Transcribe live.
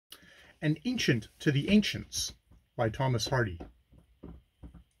An Ancient to the Ancients by Thomas Hardy.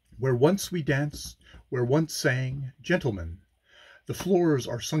 Where once we danced, where once sang, gentlemen, the floors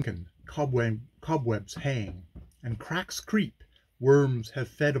are sunken, cobwebs hang, and cracks creep, worms have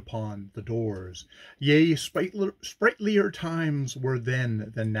fed upon the doors. Yea, sprightlier times were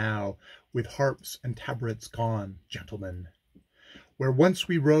then than now, with harps and tabrets gone, gentlemen. Where once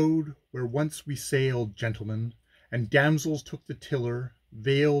we rode, where once we sailed, gentlemen, and damsels took the tiller,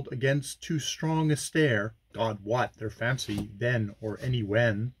 veiled against too strong a stare, God wot their fancy then or any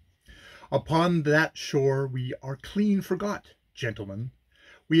when. Upon that shore we are clean forgot, gentlemen.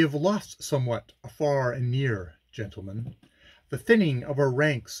 We have lost somewhat afar and near, gentlemen. The thinning of our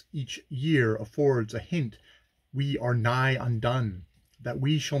ranks each year affords a hint we are nigh undone, that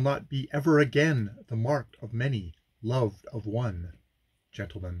we shall not be ever again the marked of many, loved of one,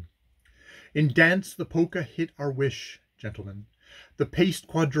 gentlemen. In dance the polka hit our wish, gentlemen, the paced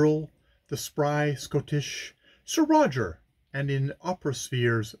quadrille, the spry Scottish, Sir Roger, and in opera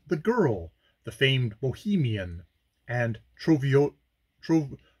spheres the girl, the famed Bohemian, and Trovatore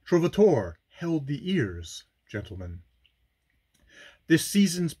held the ears, gentlemen. This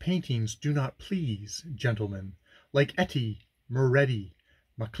season's paintings do not please, gentlemen, like Etty, Muretti,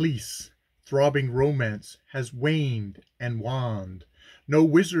 Maclise. Throbbing romance has waned and wanned. No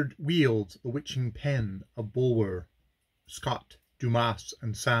wizard wields the witching pen of Bulwer, Scott, Dumas,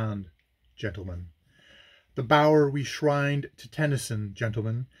 and Sand, gentlemen. The bower we shrined to Tennyson,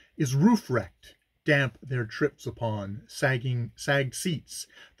 gentlemen, is roof-wrecked, damp their trips upon, sagged seats,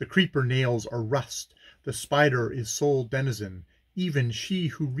 the creeper nails are rust, the spider is sole denizen, even she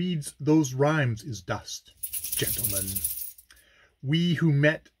who reads those rhymes is dust, gentlemen. We who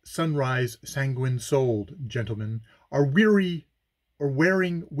met sunrise sanguine-souled, gentlemen, are weary or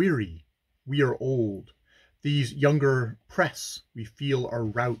wearing weary. We are old. These younger press, we feel our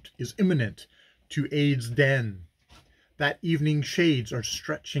rout is imminent to Aid's den. That evening shades are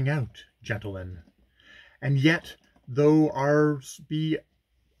stretching out, gentlemen. And yet, though ours be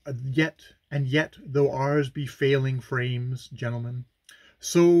failing frames, gentlemen,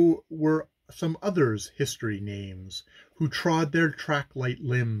 so were some others history names, who trod their track-light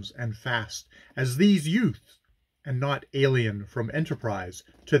limbs and fast, as these youths, and not alien from enterprise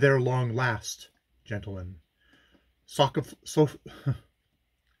to their long last, gentlemen.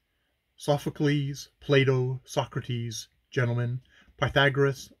 Sophocles, Plato, Socrates, gentlemen,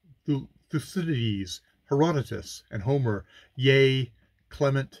 Pythagoras, Thucydides, Herodotus, and Homer, yea,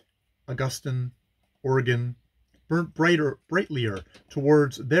 Clement, Augustine, Origen, burnt brightlier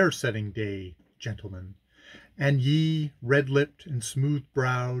towards their setting day, gentlemen. And ye, red-lipped and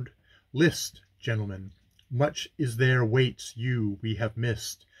smooth-browed, list, gentlemen, much is there waits you we have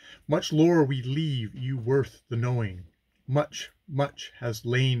missed, much lore we leave you worth the knowing, much has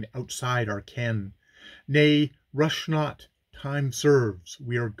lain outside our ken. Nay, rush not, time serves,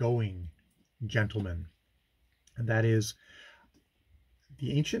 we are going, gentlemen. And that is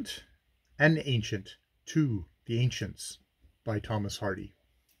An Ancient to the Ancients by Thomas Hardy.